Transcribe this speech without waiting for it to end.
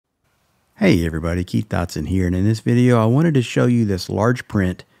Hey everybody, Keith Dotson here, and in this video I wanted to show you this large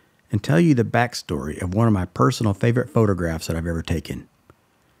print and tell you the backstory of one of my personal favorite photographs that I've ever taken.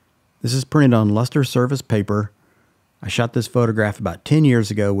 This is printed on luster surface paper. I shot this photograph about 10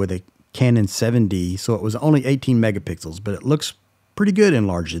 years ago with a Canon 7D, so it was only 18 megapixels, but it looks pretty good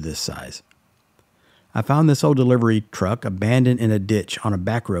enlarged to this size. I found this old delivery truck abandoned in a ditch on a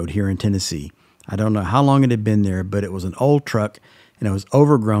back road here in Tennessee. I don't know how long it had been there, but it was an old truck and it was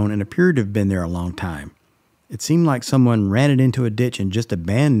overgrown and appeared to have been there a long time. It seemed like someone ran it into a ditch and just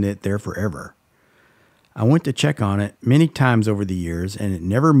abandoned it there forever. I went to check on it many times over the years and it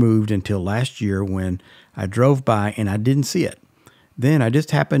never moved until last year when I drove by and I didn't see it. Then I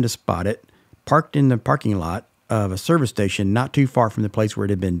just happened to spot it parked in the parking lot of a service station not too far from the place where it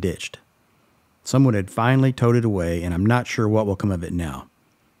had been ditched. Someone had finally towed it away and I'm not sure what will come of it now.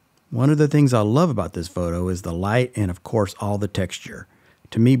 One of the things I love about this photo is the light and of course all the texture.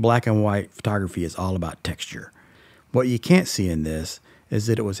 To me, black and white photography is all about texture. What you can't see in this is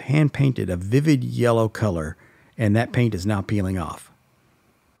that it was hand painted a vivid yellow color and that paint is now peeling off.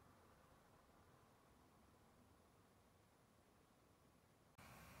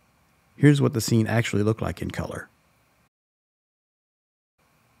 Here's what the scene actually looked like in color.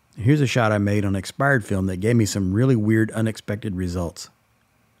 Here's a shot I made on expired film that gave me some really weird, unexpected results.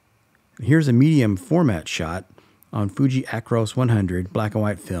 Here's a medium format shot on Fuji Acros 100 black and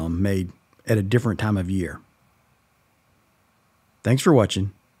white film made at a different time of year. Thanks for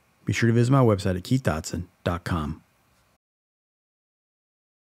watching. Be sure to visit my website at keithdotson.com.